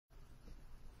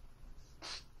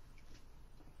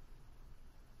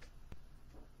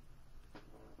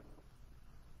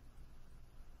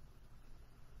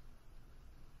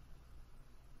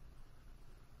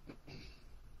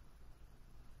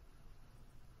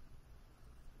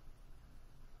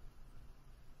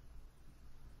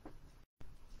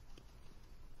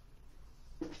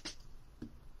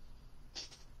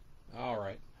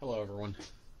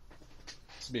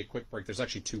to be a quick break. There's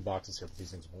actually 2 boxes here, but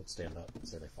these things won't stand up.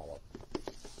 Say they fall up.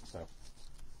 So,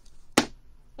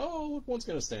 oh, look, one's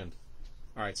going to stand.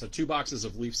 All right, so 2 boxes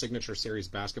of Leaf Signature Series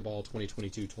Basketball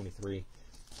 2022-23.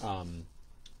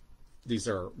 These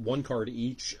are 1 card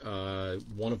each, 1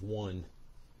 of 1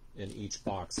 in each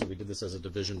box. So we did this as a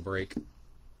division break.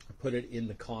 I put it in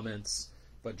the comments,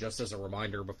 but just as a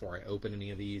reminder before I open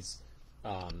any of these,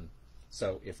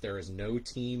 so if there is no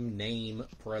team name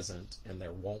present, and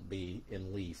there won't be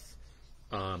in Leaf,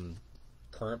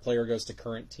 current player goes to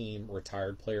current team,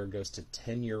 retired player goes to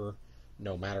tenure,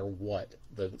 no matter what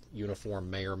the uniform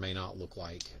may or may not look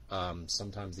like.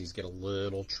 Sometimes these get a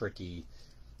little tricky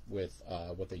with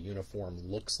what the uniform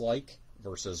looks like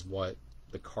versus what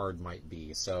the card might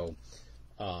be. So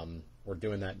we're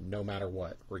doing that no matter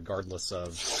what, regardless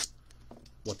of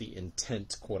what the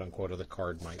intent, quote-unquote, of the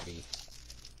card might be.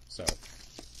 So,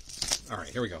 all right,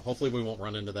 here we go. Hopefully we won't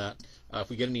run into that. If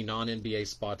we get any non-NBA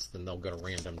spots, then they'll go to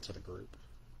random to the group.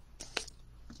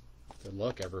 Good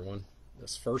luck, everyone.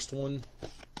 This first one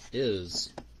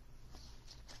is,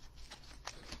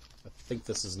 I think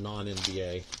this is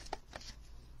non-NBA.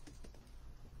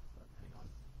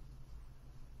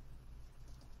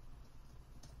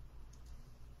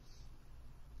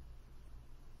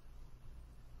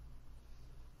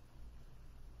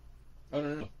 Oh,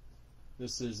 no.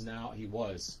 This is now, he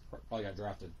was, probably got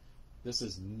drafted. This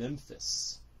is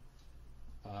Memphis,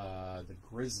 the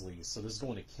Grizzlies. So this is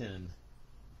going to Ken.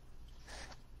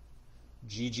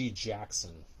 G.G.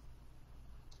 Jackson,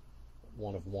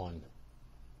 1 of 1.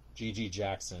 G.G.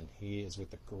 Jackson, he is with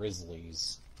the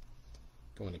Grizzlies.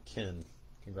 Going to Ken.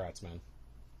 Congrats, man.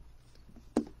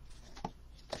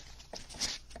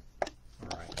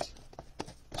 All right.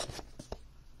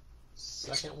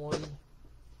 Second one.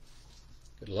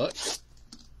 Good luck.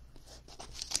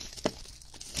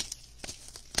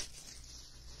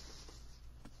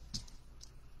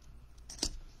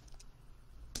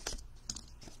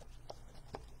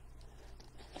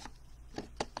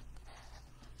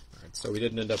 Alright, so we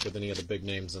didn't end up with any of the big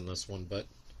names in this one, but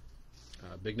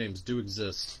big names do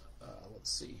exist.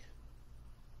 Let's see.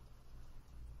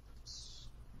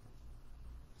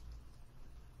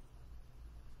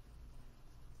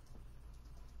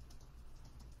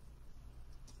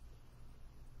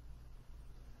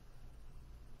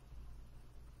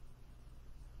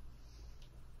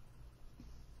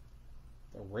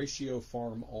 Ratio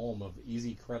Farm Ulm of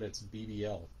Easy Credits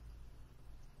BBL.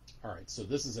 Alright, so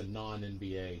this is a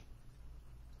non-NBA.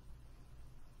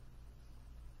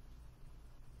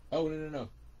 Oh, no.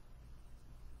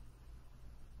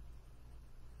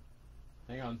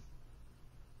 Hang on.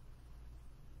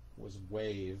 Was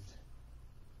waived.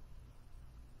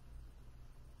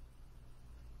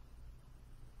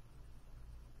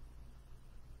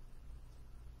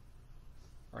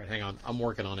 Alright, hang on. I'm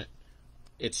working on it.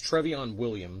 It's Trevion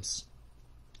Williams,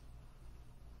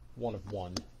 1 of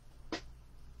 1.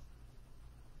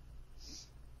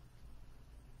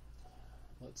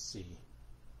 Let's see.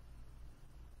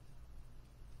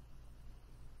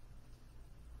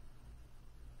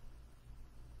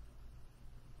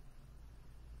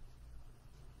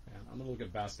 And I'm going to look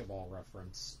at Basketball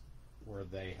Reference where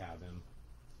they have him.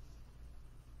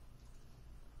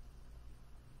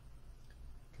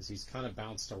 Because he's kind of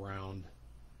bounced around.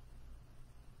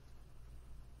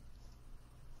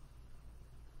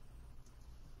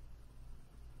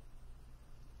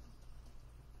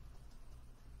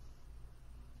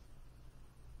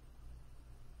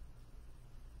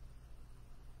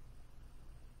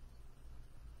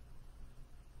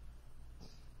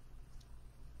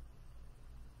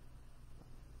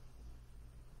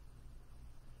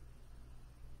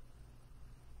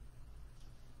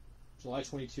 July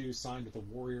 22, signed with the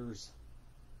Warriors.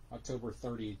 October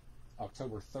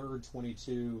 3rd,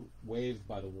 22, waived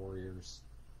by the Warriors.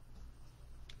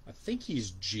 I think he's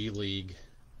G League.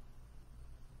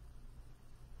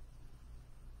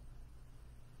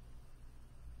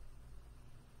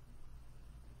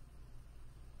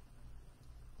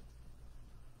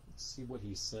 Let's see what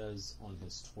he says on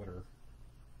his Twitter.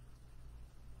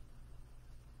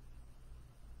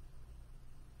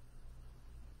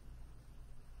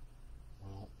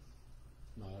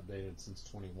 Not updated since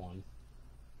 21.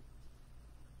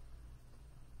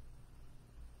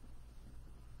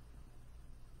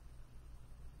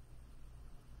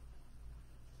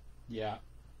 Yeah,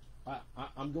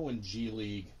 I'm going G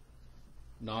League,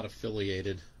 not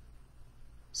affiliated.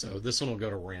 So this one will go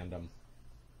to random.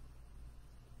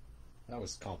 That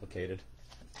was complicated.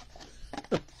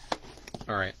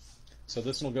 All right, so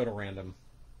this one will go to random.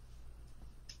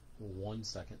 1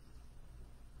 second.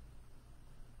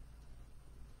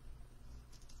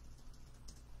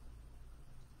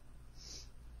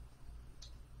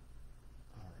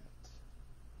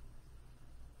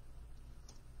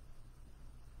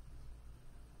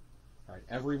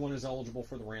 right, everyone is eligible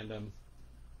for the random.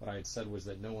 What I had said was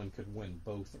that no one could win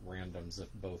both randoms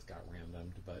if both got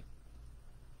randomed, but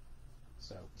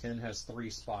so Ken has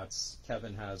 3 spots,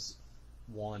 Kevin has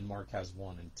 1, Mark has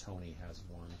 1, and Tony has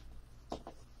 1.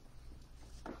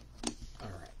 All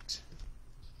right.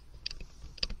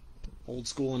 Old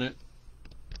school in it.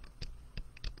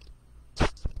 Come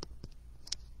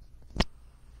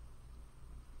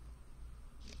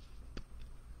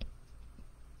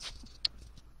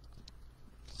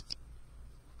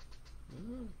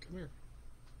here.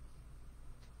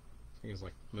 I think it's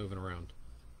like moving around.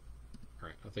 All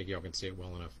right, I think y'all can see it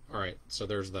well enough. All right, so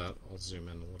there's that. I'll zoom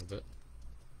in a little bit.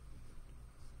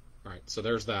 All right, so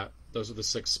there's that. Those are the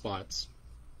 6 spots.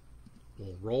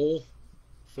 We'll roll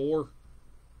 4.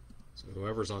 So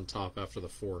whoever's on top after the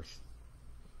 4th.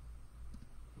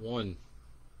 1,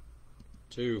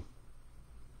 2,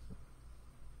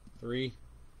 3,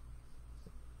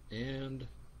 and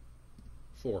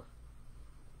 4. All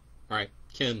right,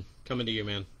 Ken, coming to you,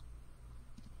 man.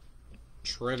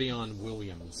 Trevion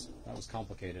Williams. That was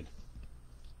complicated.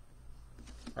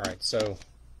 All right, so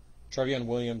Trevion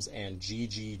Williams and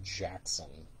Gigi Jackson,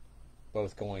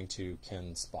 both going to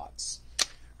Ken's spots.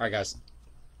 All right, guys.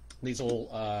 These will,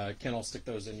 Ken, I'll stick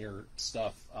those in your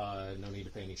stuff. No need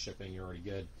to pay any shipping. You're already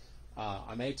good.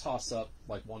 I may toss up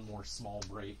like one more small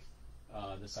break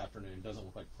this afternoon. It doesn't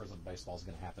look like Prism Baseball is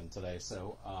going to happen today,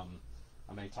 so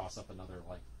I may toss up another,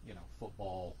 like,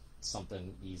 football,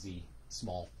 something easy,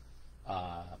 small.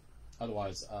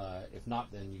 Otherwise, if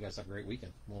not, then you guys have a great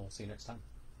weekend. We'll see you next time.